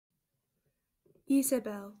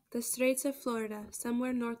Isabel, the Straits of Florida,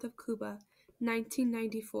 somewhere north of Cuba,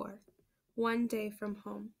 1994. One day from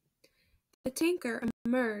home. The tanker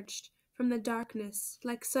emerged from the darkness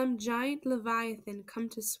like some giant leviathan come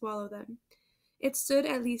to swallow them. It stood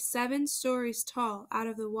at least 7 stories tall out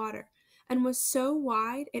of the water, and was so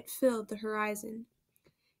wide it filled the horizon.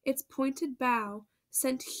 Its pointed bow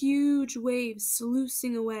sent huge waves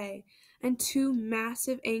sluicing away, and 2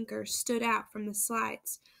 massive anchors stood out from the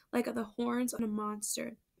slides, like the horns on a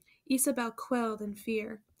monster. Isabel quailed in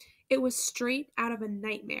fear. It was straight out of a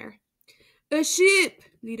nightmare. "A ship!"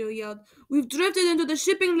 Lido yelled. "We've drifted into the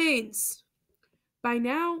shipping lanes!" By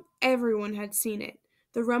now, everyone had seen it.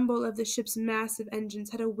 The rumble of the ship's massive engines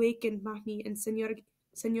had awakened Magni and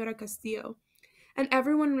Senora Castillo, and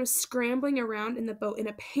everyone was scrambling around in the boat in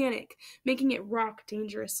a panic, making it rock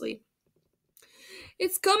dangerously.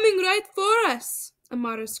 "It's coming right for us!"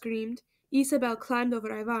 Amara screamed. Isabel climbed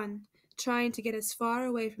over Ivan, trying to get as far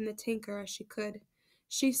away from the tanker as she could.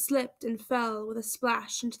 She slipped and fell with a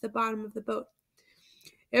splash into the bottom of the boat.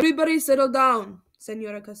 "Everybody settle down,"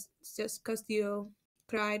 Senora Castillo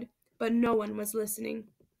cried, but no one was listening.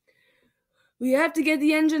 "We have to get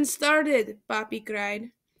the engine started," Papi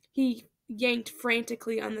cried. He yanked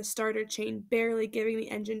frantically on the starter chain, barely giving the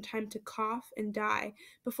engine time to cough and die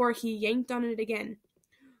before he yanked on it again.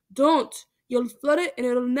 "Don't! You'll flood it and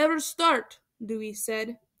it'll never start," Luis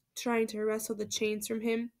said, trying to wrestle the chains from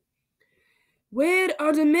him. "Where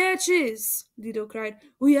are the matches?" Lido cried.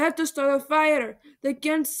 "We have to start a fire. They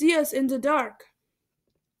can't see us in the dark."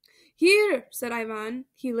 "Here," said Ivan.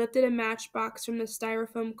 He lifted a matchbox from the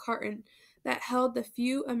styrofoam carton that held the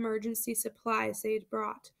few emergency supplies they had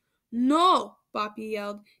brought. "No!" Papi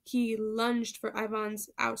yelled. He lunged for Ivan's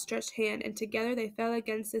outstretched hand, and together they fell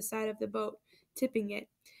against the side of the boat, tipping it.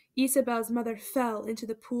 Isabel's mother fell into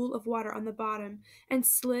the pool of water on the bottom and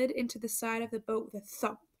slid into the side of the boat with a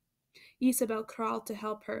thump. Isabel crawled to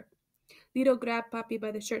help her. Lido grabbed Papi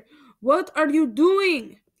by the shirt. "What are you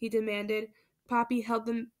doing?" he demanded. Papi held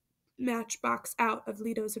the matchbox out of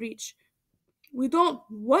Lido's reach. "We don't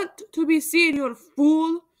want to be seen, you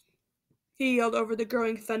fool!" he yelled over the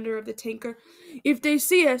growing thunder of the tanker. "If they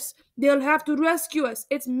see us, they'll have to rescue us.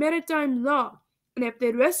 It's maritime law. And if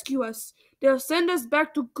they rescue us, they'll send us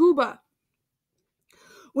back to Cuba."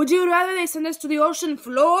 "Would you rather they send us to the ocean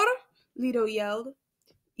floor?" Lido yelled.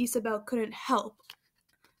 Isabel couldn't help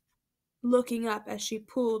looking up as she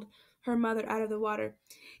pulled her mother out of the water.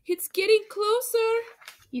 "It's getting closer,"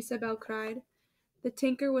 Isabel cried. The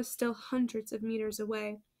tanker was still hundreds of meters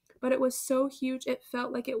away, but it was so huge it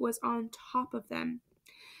felt like it was on top of them.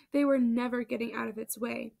 They were never getting out of its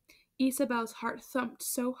way. Isabel's heart thumped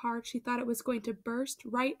so hard she thought it was going to burst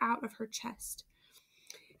right out of her chest.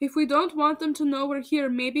 "If we don't want them to know we're here,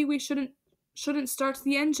 maybe we shouldn't start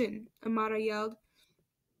the engine," Amara yelled.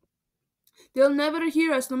 "They'll never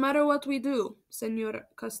hear us no matter what we do," Senora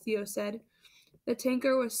Castillo said. The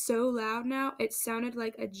tanker was so loud now it sounded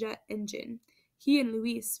like a jet engine. He and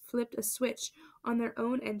Luis flipped a switch on their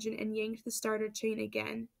own engine and yanked the starter chain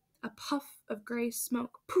again. A puff of gray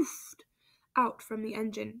smoke poofed out from the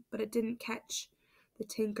engine, but it didn't catch. The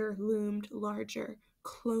tanker loomed larger,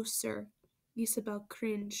 closer. Isabel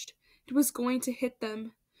cringed. It was going to hit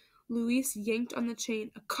them. Luis yanked on the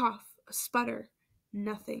chain. A cough, a sputter,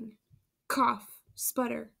 nothing. Cough,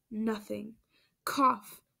 sputter, nothing.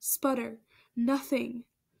 Cough, sputter, nothing.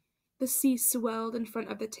 The sea swelled in front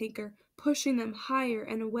of the tanker, pushing them higher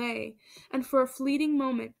and away, and for a fleeting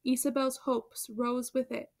moment Isabel's hopes rose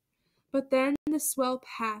with it. But then the swell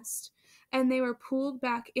passed, and they were pulled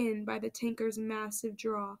back in by the tanker's massive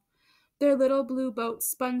draw. Their little blue boat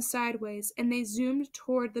spun sideways, and they zoomed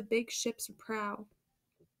toward the big ship's prow.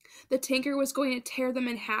 The tanker was going to tear them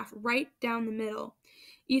in half, right down the middle.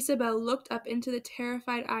 Isabel looked up into the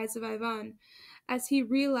terrified eyes of Ivan as he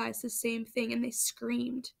realized the same thing, and they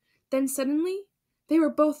screamed. Then suddenly, they were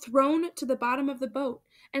both thrown to the bottom of the boat,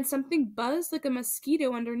 and something buzzed like a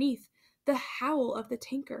mosquito underneath, the howl of the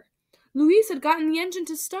tanker. Luis had gotten the engine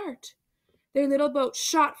to start. Their little boat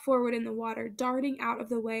shot forward in the water, darting out of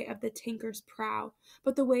the way of the tanker's prow,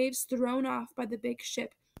 but the waves thrown off by the big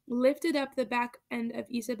ship lifted up the back end of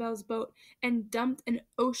Isabel's boat and dumped an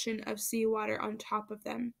ocean of seawater on top of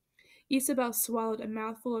them. Isabel swallowed a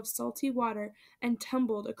mouthful of salty water and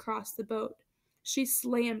tumbled across the boat. She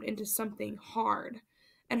slammed into something hard,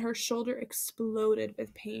 and her shoulder exploded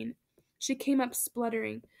with pain. She came up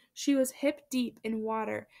spluttering. She was hip deep in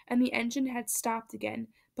water, and the engine had stopped again,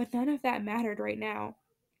 but none of that mattered right now.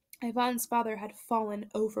 Ivan's father had fallen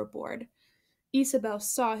overboard. Isabel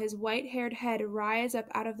saw his white-haired head rise up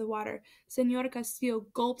out of the water. Senor Castillo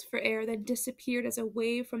gulped for air, then disappeared as a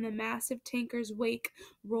wave from the massive tanker's wake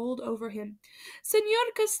rolled over him.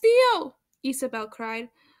 "Senor Castillo!" Isabel cried.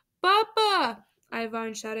 "Papa!"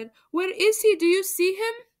 Ivan shouted. "Where is he? Do you see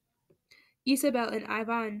him?" Isabel and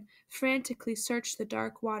Ivan frantically searched the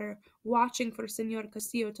dark water, watching for Senor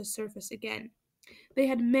Castillo to surface again. They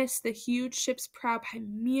had missed the huge ship's prow by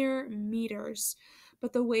mere meters,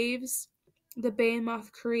 but the waves the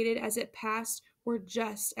behemoth created as it passed were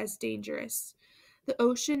just as dangerous. The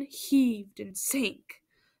ocean heaved and sank,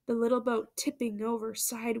 the little boat tipping over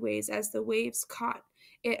sideways as the waves caught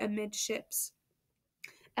it amidships.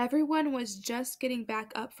 Everyone was just getting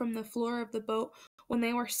back up from the floor of the boat when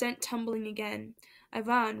they were sent tumbling again.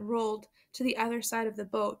 Ivan rolled to the other side of the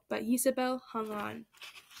boat, but Isabel hung on.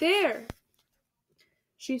 "There!"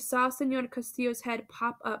 She saw Senor Castillo's head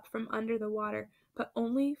pop up from under the water, but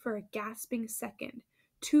only for a gasping second,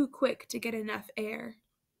 too quick to get enough air.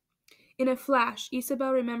 In a flash,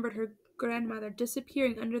 Isabel remembered her grandmother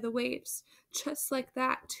disappearing under the waves, just like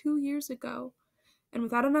that 2 years ago, and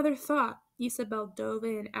without another thought, Isabel dove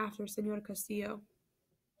in after Senor Castillo.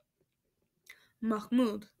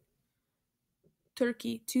 Mahmoud,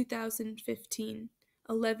 Turkey, 2015,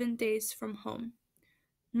 11 days from home.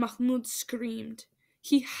 Mahmoud screamed.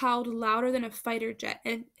 He howled louder than a fighter jet,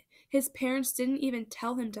 and his parents didn't even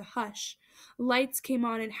tell him to hush. Lights came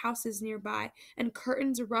on in houses nearby, and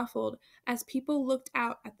curtains ruffled as people looked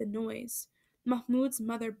out at the noise. Mahmoud's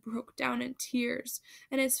mother broke down in tears,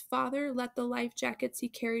 and his father let the life jackets he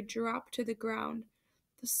carried drop to the ground.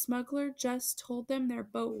 The smuggler just told them their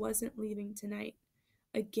boat wasn't leaving tonight.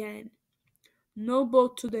 Again. "No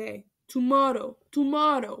boat today. Tomorrow,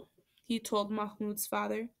 he told Mahmoud's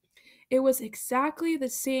father. It was exactly the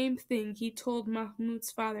same thing he told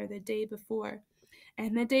Mahmoud's father the day before,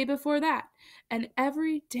 and the day before that, and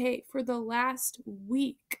every day for the last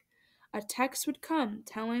week. A text would come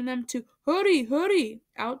telling them to hurry,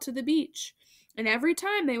 out to the beach, and every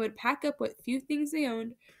time they would pack up what few things they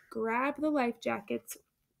owned, grab the life jackets,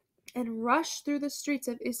 and rush through the streets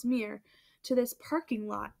of Izmir to this parking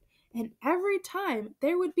lot, and every time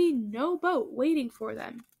there would be no boat waiting for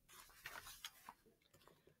them.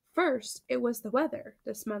 First, it was the weather,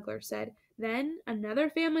 the smuggler said. Then, another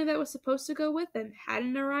family that was supposed to go with them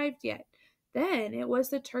hadn't arrived yet. Then, it was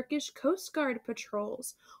the Turkish Coast Guard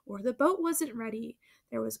patrols, or the boat wasn't ready.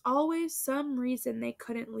 There was always some reason they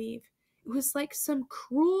couldn't leave. It was like some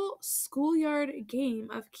cruel schoolyard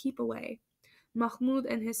game of keep away. Mahmoud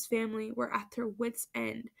and his family were at their wits'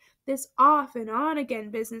 end. This off and on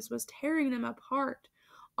again business was tearing them apart,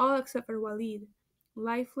 all except for Walid,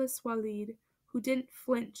 lifeless Walid, who didn't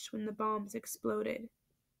flinch when the bombs exploded.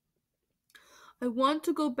 "I want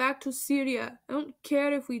to go back to Syria. I don't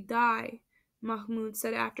care if we die," Mahmoud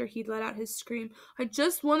said after he'd let out his scream. "I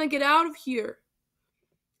just want to get out of here."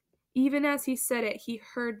 Even as he said it, he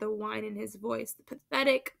heard the whine in his voice, the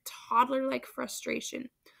pathetic, toddler-like frustration.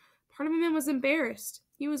 Part of him was embarrassed.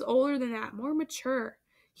 He was older than that, more mature.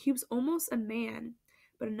 He was almost a man.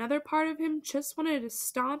 But another part of him just wanted to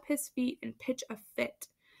stomp his feet and pitch a fit.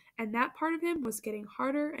 And that part of him was getting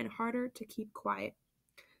harder and harder to keep quiet.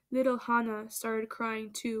 Little Hannah started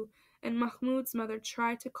crying too, and Mahmoud's mother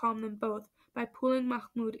tried to calm them both by pulling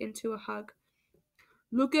Mahmoud into a hug.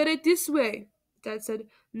 "Look at it this way," Dad said.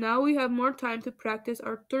 "Now we have more time to practice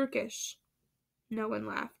our Turkish." No one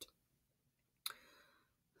laughed.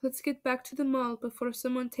 "Let's get back to the mall before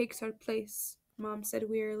someone takes our place," Mom said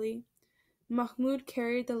wearily. Mahmoud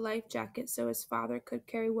carried the life jacket so his father could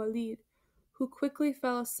carry Walid, who quickly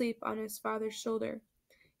fell asleep on his father's shoulder.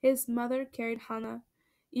 His mother carried Hannah,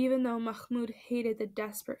 even though Mahmoud hated the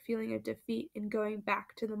desperate feeling of defeat in going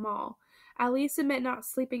back to the mall. At least it meant not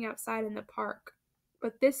sleeping outside in the park.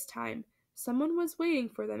 But this time, someone was waiting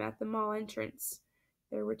for them at the mall entrance.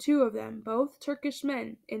 There were two of them, both Turkish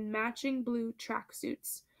men, in matching blue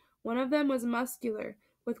tracksuits. One of them was muscular,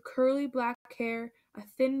 with curly black hair, a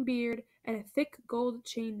thin beard, and a thick gold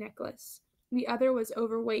chain necklace. The other was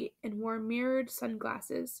overweight and wore mirrored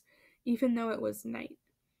sunglasses, even though it was night.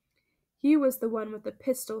 He was the one with the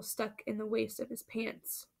pistol stuck in the waist of his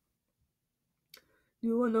pants. "Do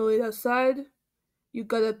you want to wait outside? You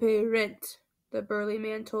gotta pay rent," the burly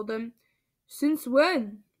man told them. "Since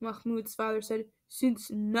when?" Mahmoud's father said.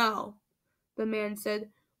 "Since now," the man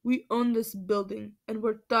said. "We own this building, and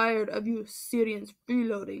we're tired of you Syrians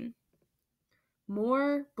freeloading."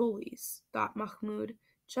 More bullies, thought Mahmoud,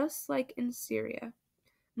 just like in Syria.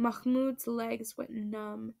 Mahmoud's legs went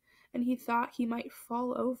numb, and he thought he might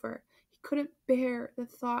fall over. He couldn't bear the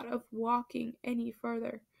thought of walking any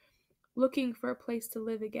further, looking for a place to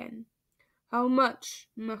live again. How much?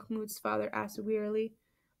 Mahmoud's father asked wearily.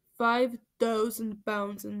 5,000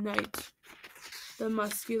 pounds a night, the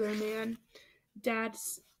muscular man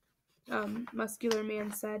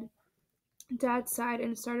said. Dad sighed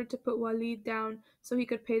and started to put Walid down so he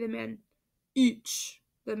could pay the man. Each,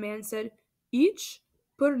 the man said. Each?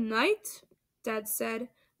 Per night? Dad said.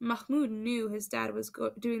 Mahmoud knew his dad was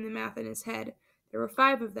doing the math in his head. There were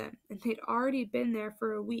 5 of them, and they'd already been there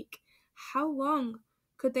for a week. How long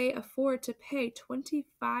could they afford to pay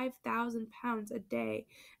 25,000 pounds a day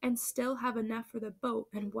and still have enough for the boat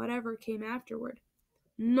and whatever came afterward?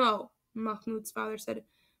 No, Mahmoud's father said.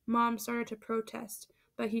 Mom started to protest,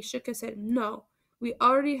 but he shook his head. No, we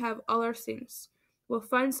already have all our things. We'll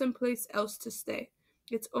find some place else to stay.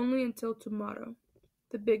 It's only until tomorrow.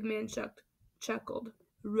 The big man chuckled.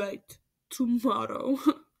 Right, tomorrow.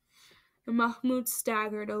 Mahmoud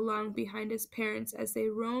staggered along behind his parents as they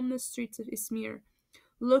roamed the streets of Izmir,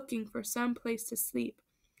 looking for some place to sleep.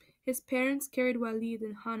 His parents carried Walid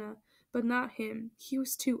and Hannah, but not him. He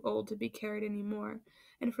was too old to be carried any more,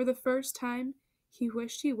 and for the first time, he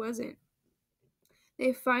wished he wasn't.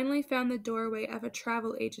 They finally found the doorway of a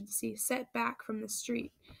travel agency set back from the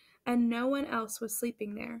street, and no one else was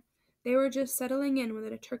sleeping there. They were just settling in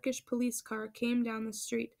when a Turkish police car came down the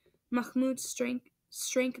street. Mahmoud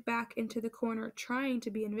shrank back into the corner, trying to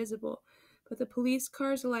be invisible, but the police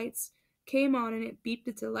car's lights came on and it beeped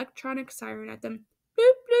its electronic siren at them.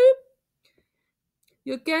 Bloop, bloop.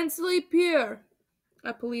 You can't sleep here,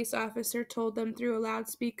 a police officer told them through a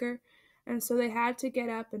loudspeaker, and so they had to get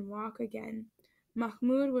up and walk again.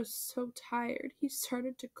 Mahmoud was so tired he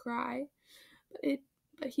started to cry, but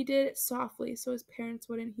he did it softly so his parents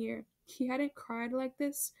wouldn't hear. He hadn't cried like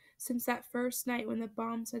this since that first night when the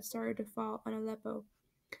bombs had started to fall on Aleppo.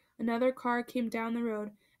 Another car came down the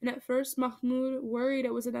road, and at first Mahmoud worried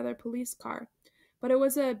it was another police car, but it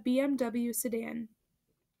was a BMW sedan.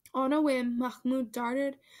 On a whim, Mahmoud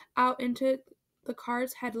darted out into the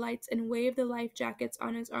car's headlights and waved the life jackets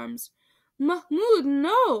on his arms. Mahmoud,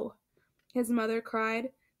 no! His mother cried.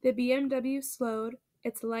 The BMW slowed,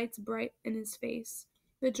 its lights bright in his face.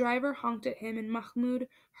 The driver honked at him, and Mahmoud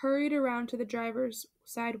hurried around to the driver's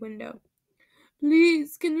side window.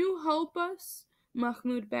 Please, can you help us?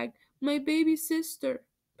 Mahmoud begged. My baby sister.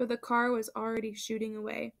 But the car was already shooting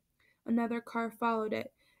away. Another car followed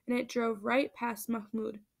it, and it drove right past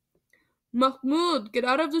Mahmoud. Mahmoud, get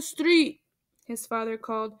out of the street, his father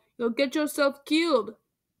called. You'll get yourself killed.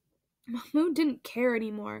 Mahmoud didn't care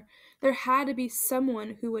anymore. There had to be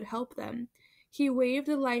someone who would help them. He waved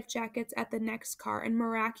the life jackets at the next car, and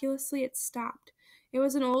miraculously it stopped. It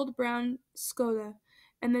was an old brown Skoda,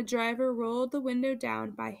 and the driver rolled the window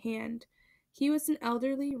down by hand. He was an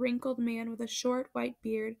elderly, wrinkled man with a short white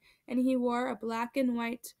beard, and he wore a black and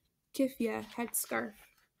white keffiyeh headscarf.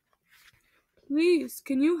 Please,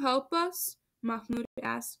 can you help us? Mahmoud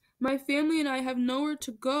asked. My family and I have nowhere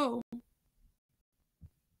to go.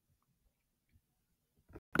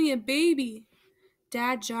 Only a baby.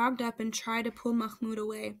 Dad jogged up and tried to pull Mahmoud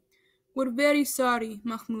away. We're very sorry,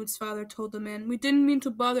 Mahmoud's father told the man. We didn't mean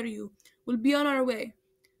to bother you. We'll be on our way.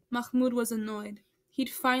 Mahmoud was annoyed. He'd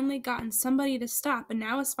finally gotten somebody to stop, and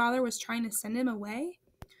now his father was trying to send him away?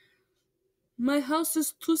 My house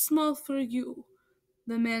is too small for you,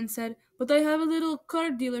 the man said, but I have a little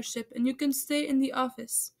car dealership, and you can stay in the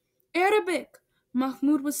office. Arabic!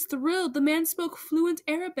 Mahmoud was thrilled. The man spoke fluent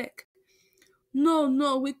Arabic.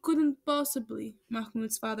 No, we couldn't possibly,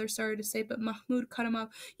 Mahmoud's father started to say, but Mahmoud cut him off.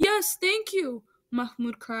 Yes, thank you,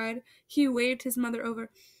 Mahmoud cried. He waved his mother over.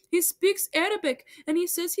 He speaks Arabic, and he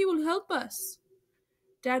says he will help us.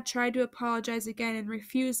 Dad tried to apologize again and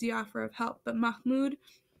refused the offer of help, but Mahmoud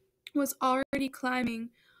was already climbing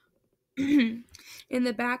in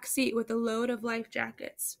the back seat with a load of life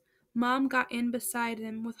jackets. Mom got in beside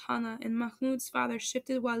him with Hannah, and Mahmoud's father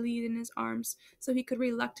shifted Walid in his arms so he could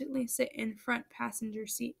reluctantly sit in front passenger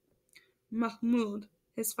seat. Mahmoud,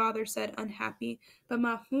 his father said, unhappy, but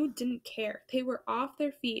Mahmoud didn't care. They were off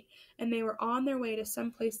their feet, and they were on their way to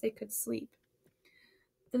some place they could sleep.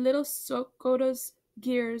 The little Skoda's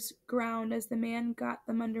gears ground as the man got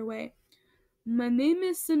them underway. My name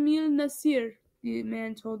is Samil Nasir, the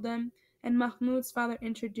man told them, and Mahmoud's father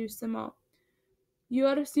introduced them all. You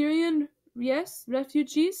are Syrian, yes,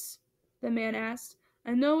 refugees? The man asked.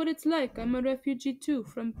 I know what it's like. I'm a refugee too,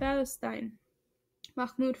 from Palestine.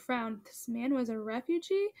 Mahmoud frowned. This man was a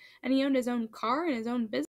refugee, and he owned his own car and his own business?